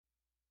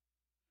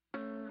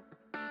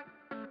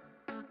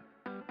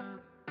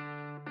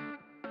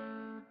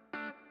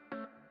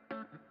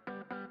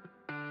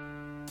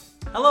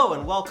Hello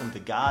and welcome to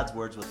God's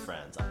Words with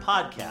Friends, a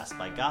podcast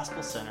by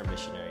Gospel Center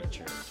Missionary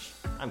Church.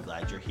 I'm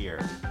glad you're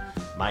here.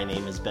 My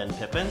name is Ben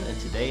Pippin,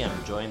 and today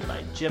I'm joined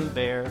by Jim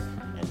Bear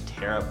and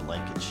Tara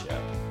Blankenship.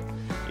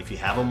 If you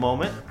have a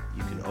moment,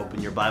 you can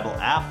open your Bible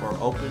app or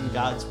open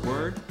God's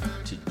Word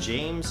to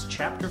James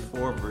chapter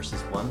 4,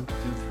 verses 1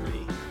 through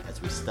 3,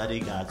 as we study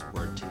God's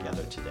Word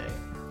together today.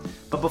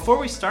 But before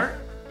we start,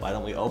 why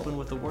don't we open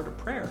with a word of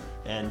prayer?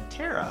 And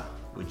Tara,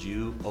 would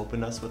you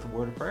open us with a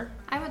word of prayer?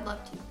 I would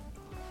love to.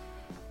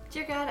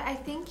 Dear God, I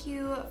thank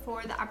you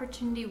for the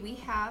opportunity we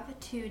have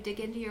to dig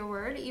into your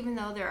word, even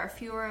though there are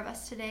fewer of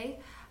us today.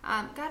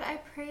 God,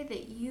 I pray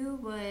that you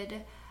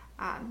would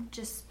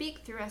just speak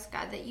through us,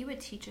 God, that you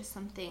would teach us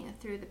something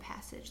through the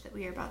passage that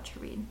we are about to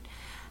read.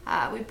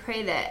 We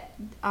pray that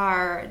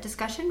our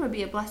discussion would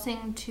be a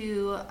blessing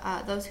to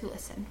those who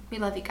listen. We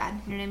love you, God.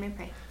 In your name I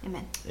pray.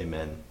 Amen.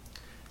 Amen.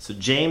 So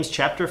James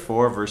chapter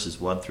 4, verses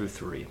 1 through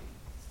 3.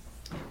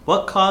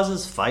 What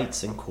causes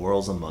fights and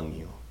quarrels among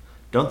you?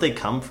 Don't they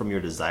come from your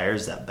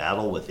desires that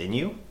battle within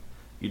you?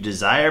 You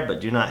desire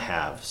but do not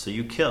have, so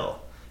you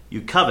kill.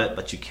 You covet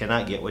but you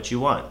cannot get what you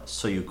want,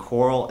 so you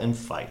quarrel and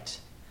fight.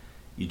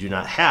 You do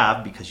not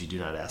have because you do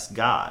not ask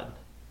God.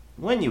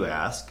 When you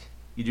ask,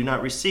 you do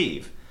not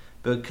receive,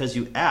 because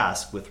you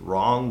ask with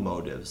wrong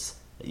motives,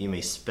 that you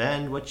may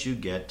spend what you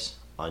get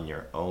on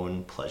your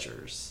own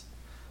pleasures.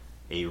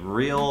 A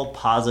real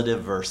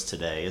positive verse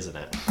today, isn't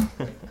it?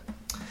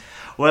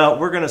 Well,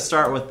 we're going to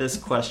start with this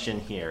question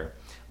here.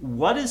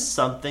 What is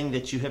something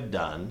that you have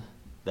done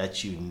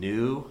that you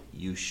knew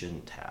you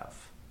shouldn't have?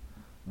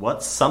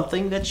 What's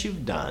something that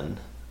you've done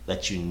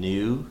that you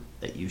knew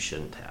that you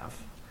shouldn't have?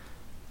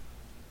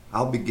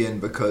 I'll begin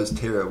because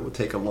Tara will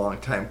take a long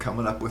time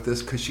coming up with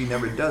this because she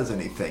never does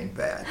anything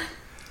bad.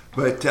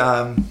 But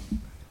a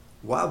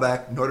while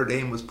back, Notre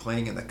Dame was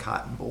playing in the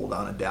Cotton Bowl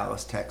down in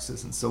Dallas,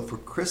 Texas. And so for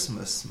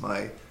Christmas,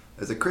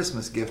 as a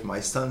Christmas gift,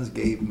 my sons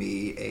gave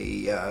me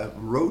a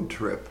road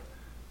trip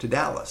to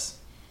Dallas.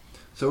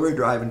 So we were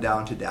driving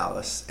down to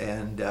Dallas,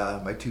 and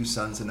my two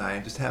sons and I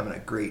are just having a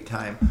great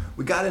time.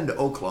 We got into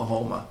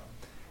Oklahoma,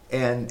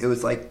 and it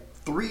was like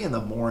 3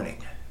 a.m,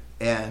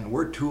 and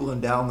we're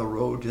tooling down the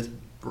road, just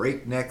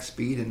breakneck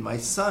speed, and my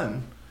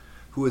son,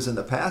 who was in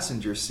the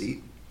passenger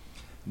seat,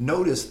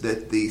 noticed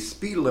that the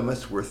speed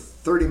limits were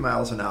 30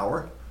 miles an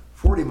hour,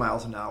 40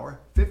 miles an hour,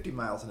 50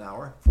 miles an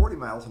hour, 40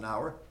 miles an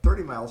hour,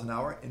 30 miles an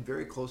hour, in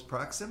very close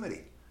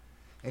proximity.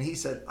 And he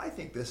said, I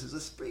think this is a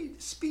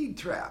speed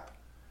trap.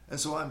 And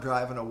so I'm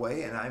driving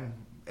away, and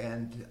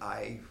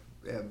I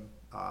am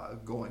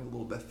going a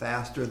little bit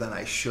faster than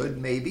I should,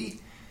 maybe.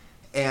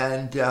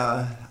 And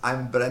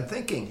I'm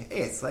thinking, hey,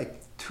 it's like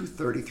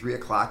 2:30, 3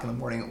 o'clock in the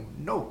morning.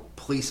 No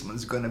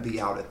policeman's going to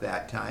be out at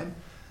that time.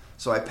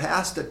 So I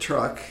passed a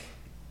truck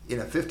in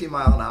a 50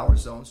 mile an hour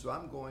zone, so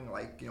I'm going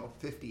like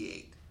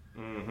 58.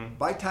 Mm-hmm.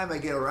 By the time I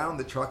get around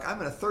the truck, I'm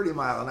in a 30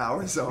 mile an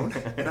hour zone,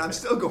 and I'm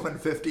still going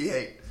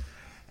 58.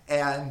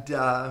 And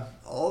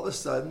all of a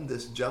sudden,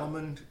 this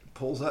gentleman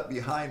pulls up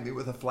behind me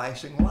with a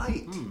flashing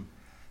light.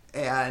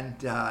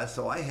 And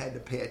so I had to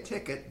pay a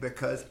ticket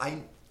because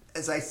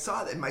as I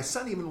saw that, my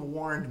son even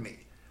warned me.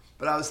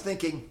 But I was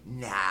thinking,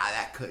 nah,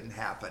 that couldn't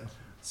happen.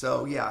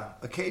 So yeah,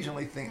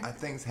 occasionally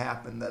things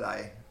happen that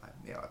I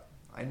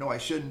know I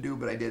shouldn't do,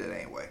 but I did it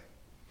anyway.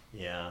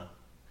 Yeah.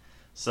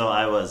 So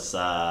I was,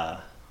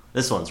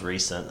 this one's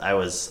recent. I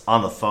was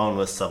on the phone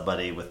with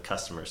somebody with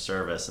customer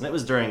service, and it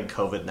was during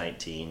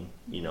COVID-19,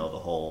 the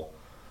whole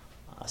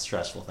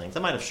stressful things. I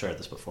might have shared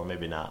this before,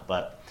 maybe not,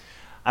 but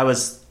I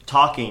was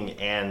talking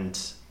and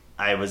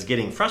I was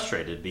getting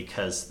frustrated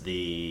because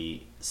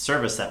the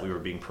service that we were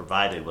being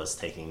provided was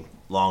taking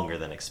longer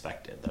than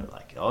expected. They're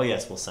like, oh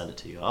yes, we'll send it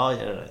to you. Oh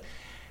yeah.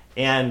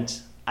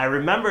 And I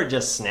remember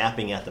just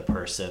snapping at the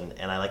person,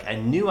 and I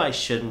knew I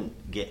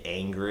shouldn't get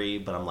angry,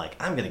 but I'm like,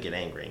 I'm going to get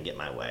angry and get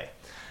my way.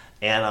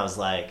 And I was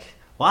like,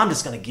 well, I'm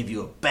just going to give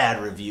you a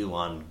bad review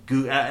on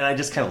Google. And I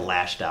just kind of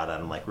lashed out at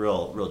him, like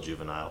real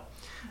juvenile.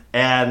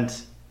 And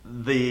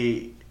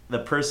the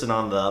person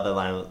on the other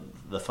line of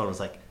the phone was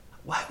like,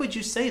 why would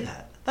you say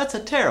that? That's a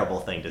terrible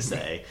thing to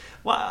say.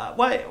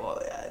 Why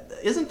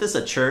isn't this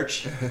a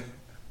church?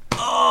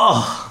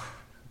 Oh!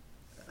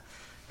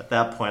 At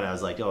that point, I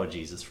was like, oh,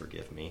 Jesus,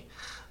 forgive me.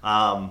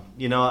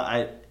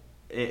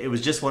 It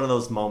was just one of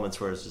those moments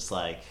where it's just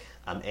like,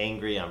 I'm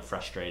angry, I'm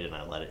frustrated, and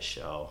I let it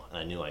show, and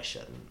I knew I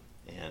shouldn't.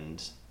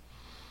 And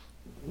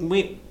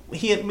me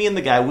and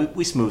the guy,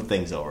 we smoothed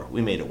things over.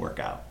 We made it work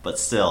out. But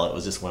still, it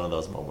was just one of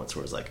those moments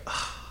where it was like,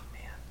 oh,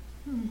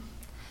 man.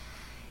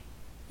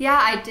 Yeah,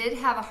 I did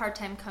have a hard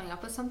time coming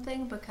up with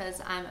something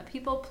because I'm a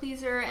people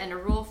pleaser and a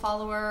rule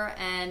follower,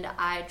 and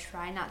I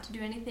try not to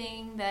do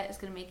anything that is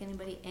going to make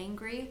anybody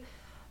angry.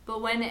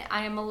 But when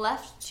I am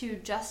left to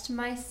just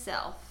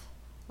myself,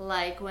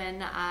 like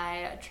when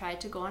I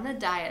tried to go on a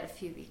diet a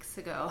few weeks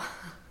ago,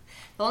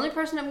 the only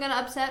person I'm going to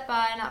upset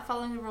by not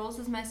following the rules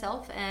is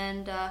myself,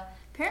 and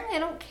apparently I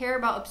don't care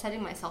about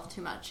upsetting myself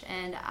too much,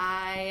 and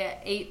I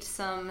ate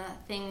some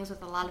things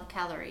with a lot of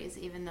calories,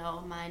 even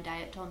though my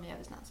diet told me I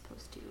was not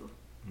supposed to.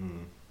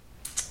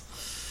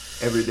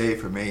 Every day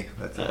for me.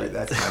 That's my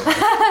life.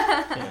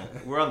 Yeah.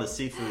 We're on the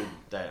seafood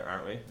diet,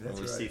 aren't we? That's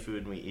we right.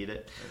 seafood and we eat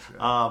it. That's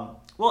right.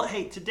 Well,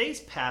 hey, today's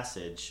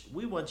passage,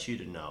 we want you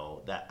to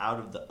know that out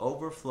of the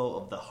overflow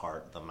of the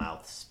heart, the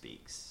mouth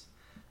speaks.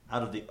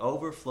 Out of the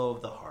overflow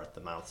of the heart,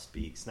 the mouth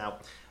speaks. Now,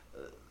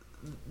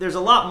 there's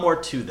a lot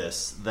more to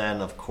this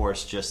than, of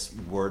course, just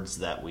words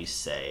that we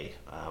say.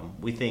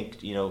 We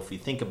think, if we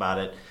think about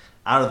it,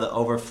 out of the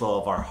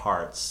overflow of our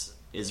hearts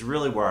is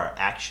really where our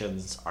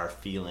actions, our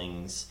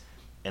feelings,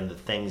 and the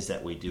things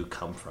that we do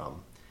come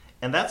from.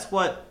 And that's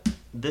what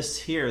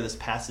this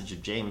passage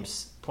of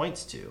James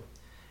points to.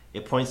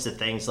 It points to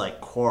things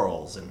like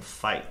quarrels and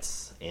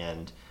fights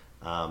and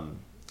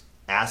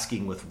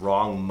asking with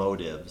wrong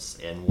motives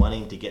and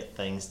wanting to get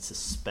things to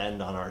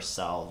spend on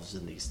ourselves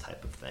and these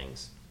type of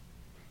things.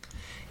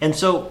 And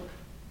so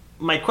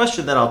my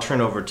question that I'll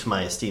turn over to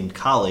my esteemed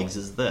colleagues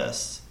is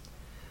this.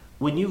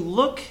 When you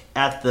look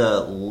at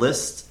the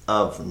list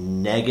of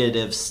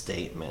negative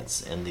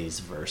statements in these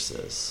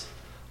verses,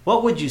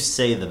 what would you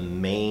say the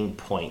main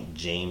point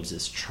James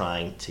is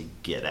trying to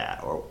get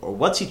at? Or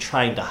what's he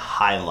trying to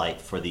highlight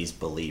for these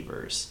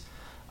believers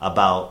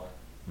about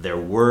their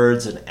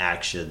words and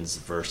actions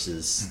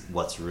versus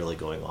what's really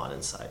going on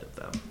inside of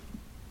them?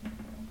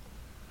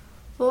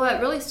 Well, what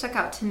really stuck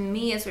out to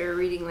me as we were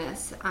reading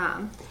this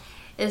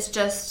is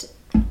just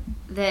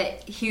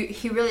that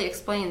he really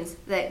explains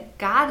that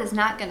God is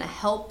not going to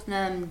help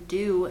them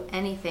do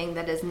anything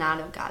that is not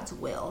of God's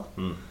will.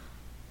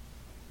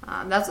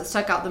 That's what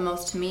stuck out the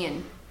most to me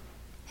and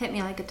hit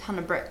me like a ton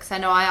of bricks. I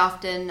know I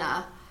often,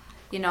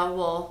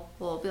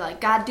 will be like,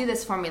 God, do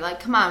this for me. Like,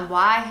 come on,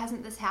 why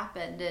hasn't this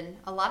happened? And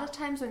a lot of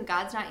times when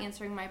God's not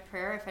answering my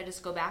prayer, if I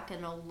just go back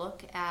and I'll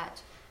look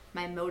at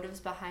my motives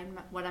behind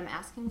what I'm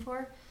asking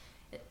for,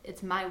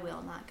 it's my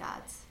will, not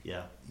God's.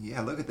 Yeah.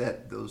 Yeah, look at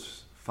that.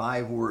 Those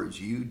 5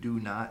 words, you do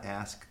not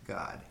ask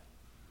God.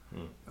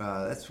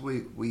 That's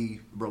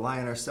we rely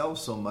on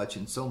ourselves so much,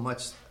 and so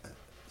much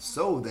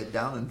so that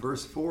down in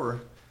verse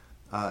 4,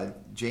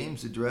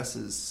 James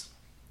addresses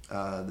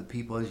the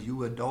people as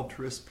you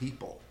adulterous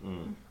people.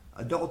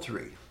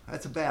 Adultery,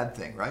 that's a bad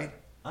thing, right?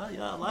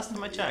 Yeah, last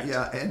time I checked.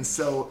 Yeah, and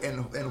so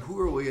and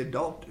who are we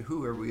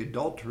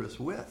adulterous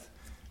with?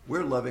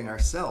 We're loving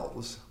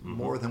ourselves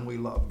more than we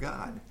love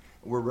God.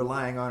 We're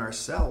relying on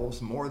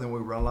ourselves more than we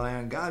rely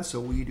on God, so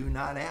we do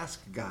not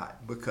ask God,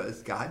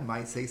 because God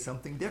might say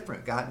something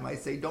different. God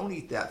might say, don't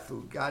eat that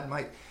food. God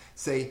might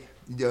say,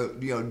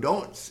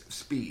 don't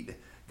speed.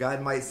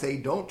 God might say,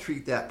 don't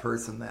treat that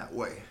person that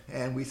way.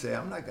 And we say,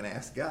 I'm not going to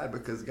ask God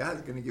because God's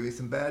going to give me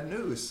some bad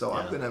news, so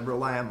I'm going to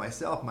rely on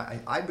myself.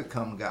 I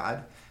become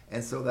God,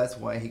 and so that's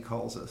why he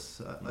calls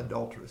us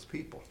adulterous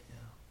people. Yeah.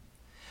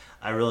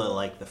 I really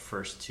like the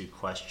first 2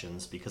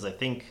 questions, because I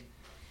think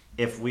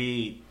if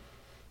we,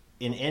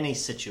 in any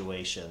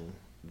situation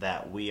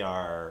that we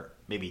are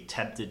maybe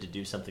tempted to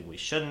do something we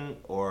shouldn't,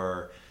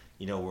 or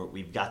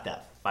we've got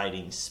that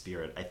fighting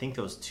spirit, I think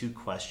those 2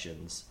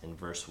 questions in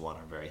verse 1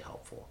 are very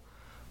helpful.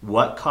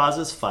 What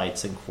causes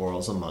fights and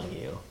quarrels among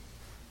you?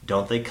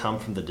 Don't they come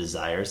from the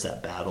desires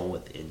that battle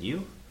within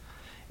you?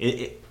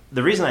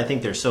 The reason I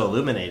think they're so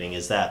illuminating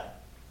is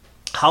that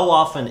how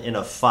often in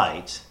a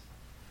fight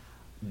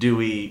do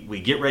we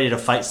get ready to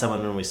fight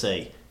someone when we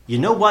say, you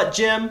know what,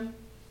 Jim?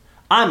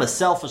 I'm a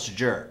selfish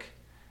jerk.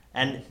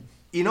 And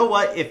you know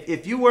what?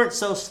 If you weren't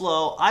so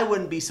slow, I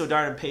wouldn't be so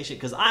darn impatient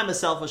because I'm a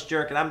selfish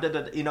jerk and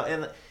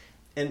I'm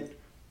and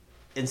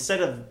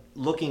instead of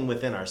looking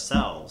within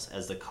ourselves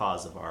as the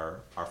cause of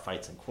our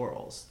fights and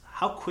quarrels,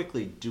 how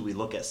quickly do we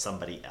look at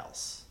somebody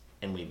else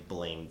and we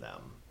blame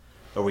them?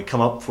 Or we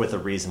come up with a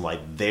reason why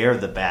they're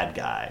the bad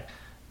guy,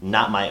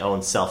 not my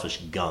own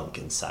selfish gunk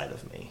inside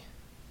of me.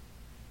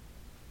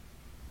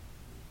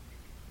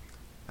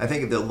 I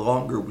think the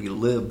longer we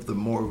live, the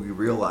more we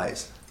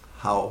realize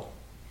how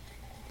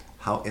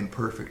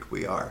imperfect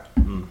we are.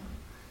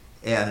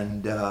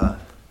 And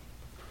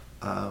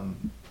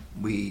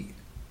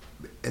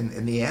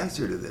and the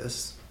answer to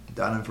this,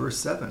 down in verse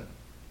 7,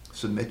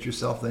 submit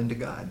yourself then to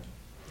God.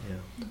 Yeah.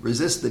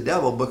 Resist the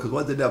devil, because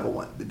what does the devil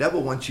want? The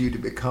devil wants you to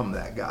become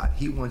that God.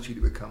 He wants you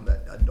to become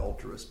that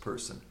adulterous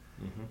person.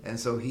 And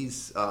so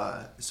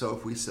so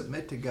if we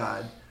submit to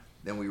God,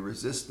 then we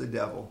resist the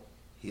devil.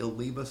 He'll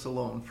leave us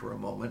alone for a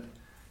moment,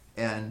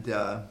 and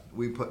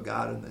we put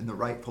God in the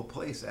rightful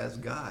place as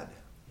God.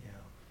 Yeah.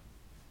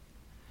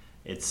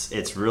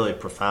 It's really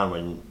profound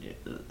when,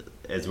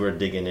 as we're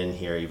digging in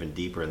here even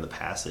deeper in the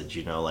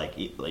passage,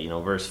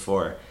 verse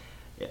 4,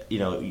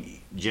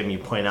 Jim, you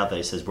point out that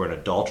he says we're an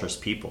adulterous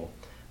people,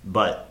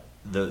 but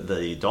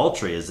the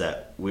adultery is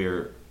that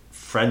we're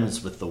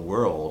friends with the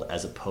world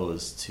as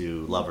opposed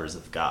to lovers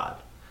of God.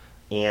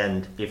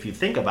 And if you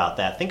think about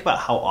that, think about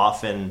how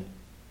often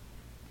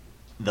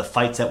the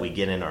fights that we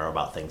get in are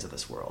about things of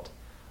this world.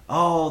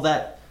 Oh,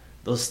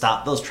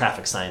 those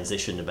traffic signs, they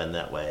shouldn't have been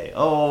that way.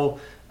 Oh,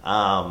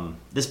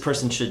 this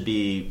person should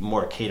be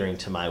more catering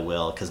to my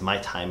will because my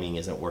timing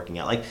isn't working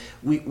out. Like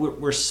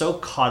we're so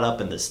caught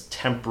up in this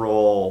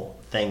temporal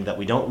thing that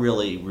we don't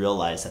really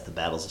realize that the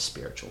battle's a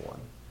spiritual one.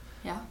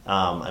 Yeah.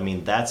 I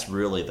mean, that's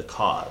really the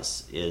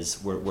cause,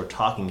 is we're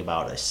talking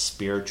about a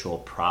spiritual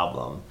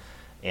problem,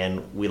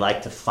 and we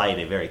like to fight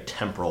a very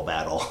temporal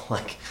battle,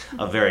 like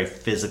a very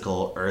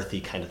physical,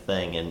 earthy kind of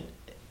thing, and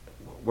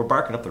we're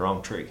barking up the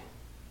wrong tree.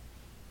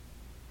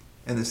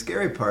 And the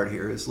scary part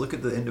here is, look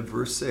at the end of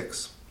verse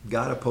 6.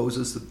 God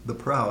opposes the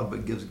proud,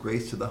 but gives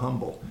grace to the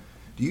humble.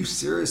 Do you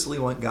seriously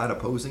want God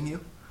opposing you?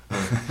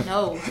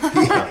 No.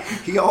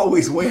 he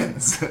always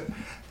wins.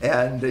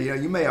 And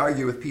you may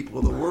argue with people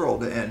of the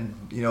world and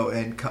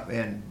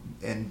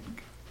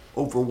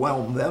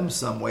overwhelm them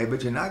some way,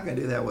 but you're not going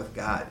to do that with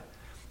God.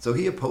 So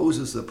he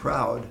opposes the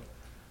proud,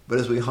 but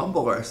as we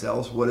humble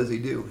ourselves, what does he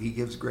do? He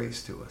gives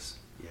grace to us.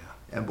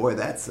 And boy,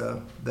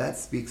 that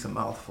speaks a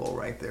mouthful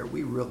right there.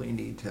 We really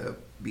need to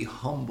be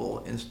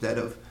humble instead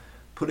of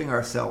putting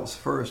ourselves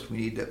first.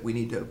 We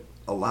need to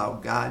allow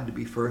God to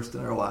be first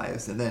in our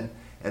lives,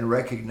 and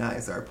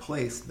recognize our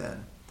place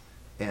then.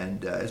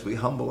 And as we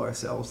humble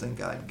ourselves, then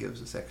God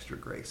gives us extra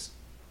grace.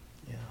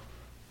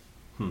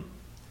 Yeah.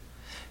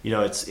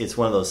 It's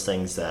one of those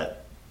things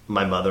that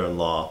my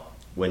mother-in-law,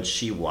 when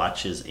she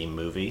watches a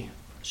movie,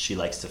 she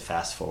likes to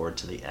fast forward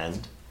to the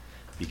end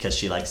because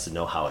she likes to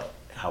know how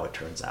it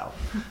turns out.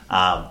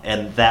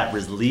 And that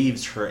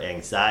relieves her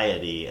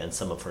anxiety and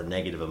some of her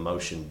negative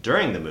emotion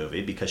during the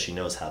movie because she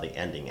knows how the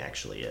ending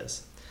actually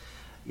is.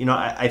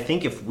 I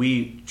think if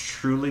we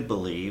truly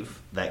believe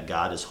that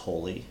God is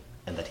holy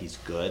and that he's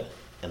good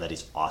and that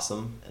he's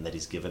awesome and that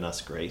he's given us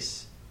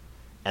grace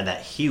and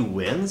that he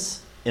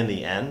wins in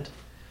the end,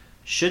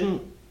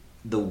 shouldn't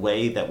the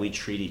way that we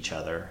treat each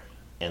other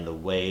and the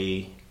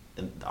way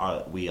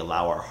we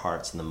allow our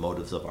hearts and the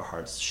motives of our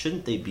hearts,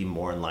 shouldn't they be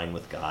more in line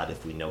with God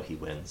if we know he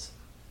wins?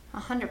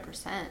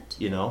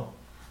 100%.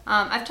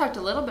 I've talked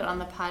a little bit on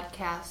the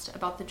podcast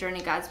about the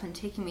journey God's been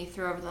taking me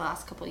through over the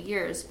last couple of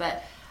years,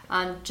 but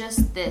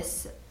just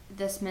this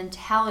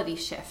mentality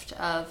shift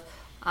of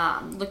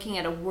looking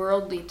at a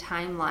worldly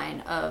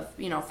timeline of,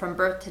 from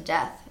birth to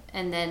death,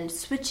 and then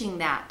switching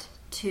that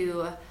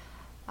to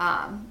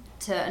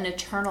an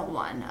eternal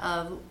one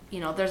of,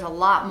 there's a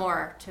lot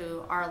more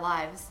to our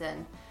lives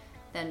than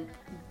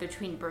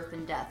between birth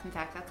and death. In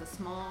fact, that's a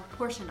small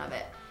portion of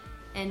it.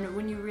 And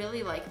when you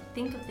really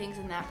think of things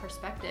in that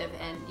perspective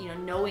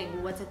and,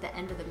 knowing what's at the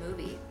end of the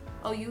movie,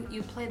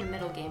 you play the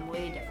middle game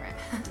way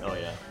different. Oh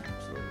yeah,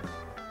 absolutely.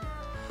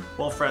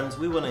 Well, friends,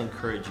 we want to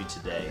encourage you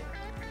today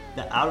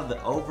that out of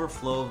the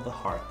overflow of the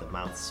heart, the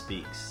mouth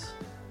speaks.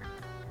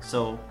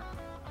 So,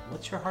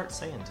 what's your heart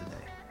saying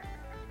today?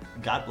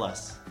 God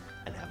bless,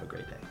 and have a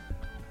great day.